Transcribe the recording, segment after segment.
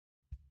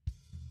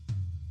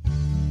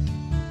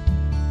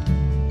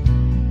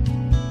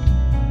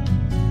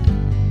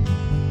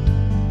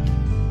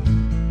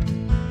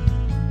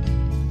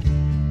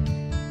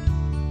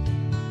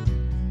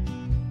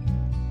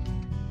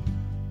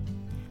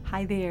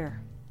Hi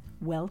there.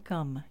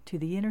 Welcome to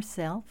the Inner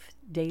Self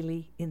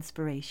Daily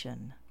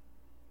Inspiration.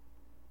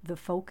 The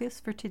focus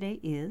for today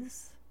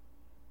is,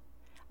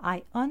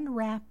 I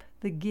unwrap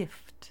the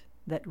gift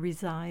that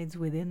resides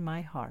within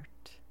my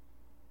heart.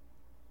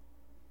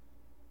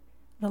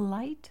 The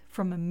light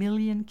from a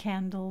million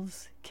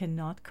candles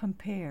cannot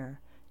compare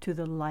to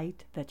the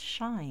light that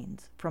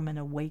shines from an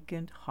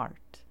awakened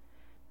heart.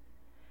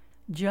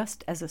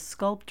 Just as a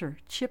sculptor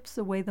chips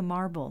away the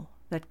marble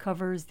that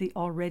covers the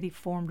already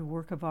formed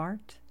work of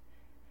art,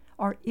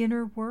 our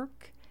inner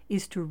work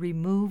is to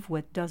remove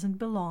what doesn't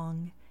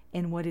belong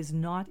and what is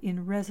not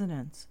in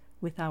resonance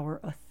with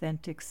our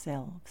authentic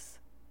selves.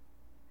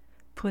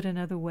 Put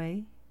another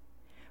way,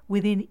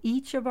 within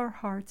each of our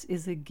hearts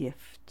is a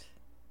gift.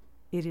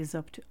 It is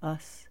up to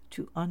us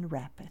to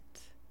unwrap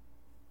it.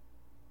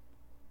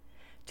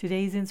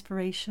 Today's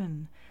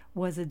inspiration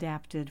was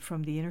adapted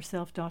from the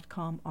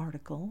InnerSelf.com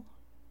article,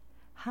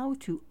 How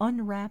to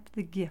Unwrap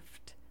the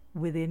Gift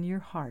Within Your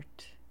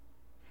Heart,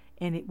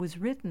 and it was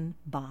written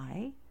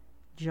by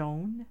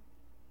Joan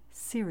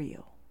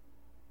Serio,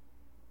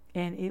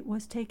 and it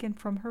was taken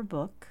from her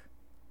book,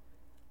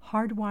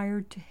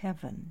 Hardwired to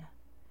Heaven.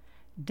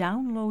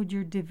 Download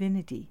your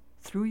divinity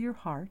through your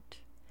heart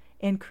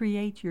and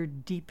create your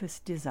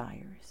deepest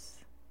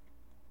desires.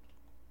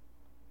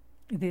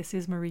 This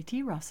is Marie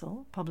T.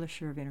 Russell,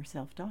 publisher of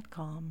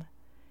InnerSelf.com,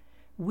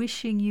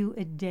 wishing you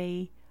a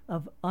day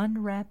of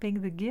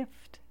unwrapping the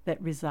gift that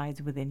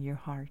resides within your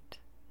heart,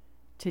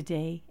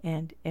 today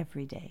and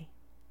every day.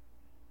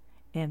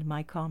 And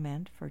my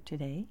comment for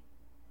today: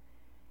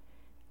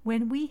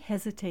 when we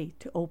hesitate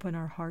to open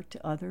our heart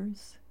to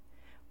others,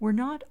 we're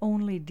not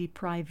only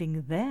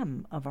depriving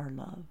them of our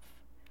love,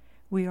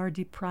 we are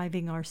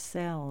depriving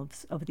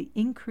ourselves of the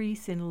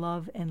increase in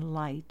love and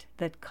light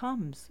that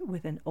comes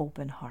with an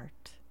open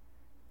heart.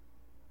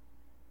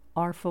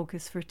 Our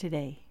focus for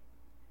today: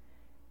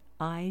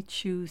 I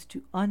choose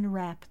to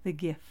unwrap the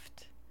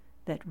gift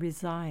that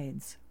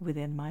resides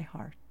within my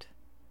heart.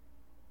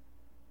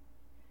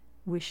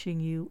 Wishing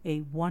you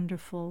a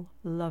wonderful,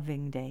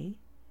 loving day,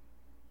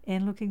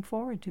 and looking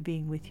forward to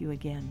being with you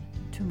again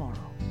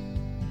tomorrow.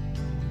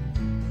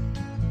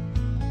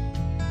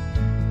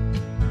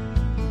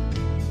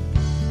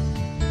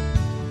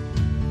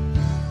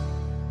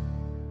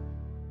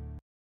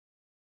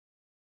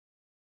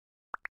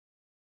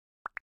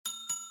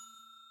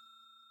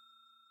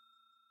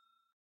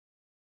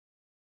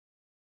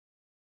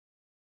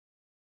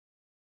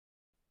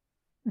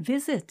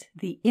 Visit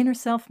the Inner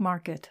Self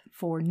Market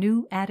for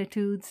new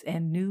attitudes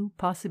and new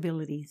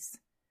possibilities.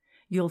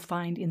 You'll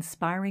find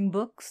inspiring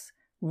books,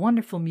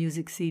 wonderful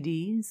music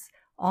CDs,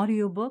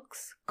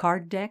 audiobooks,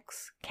 card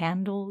decks,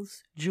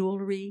 candles,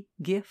 jewelry,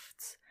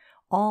 gifts,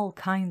 all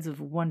kinds of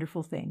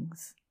wonderful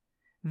things.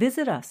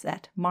 Visit us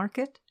at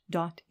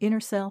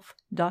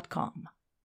market.innerself.com.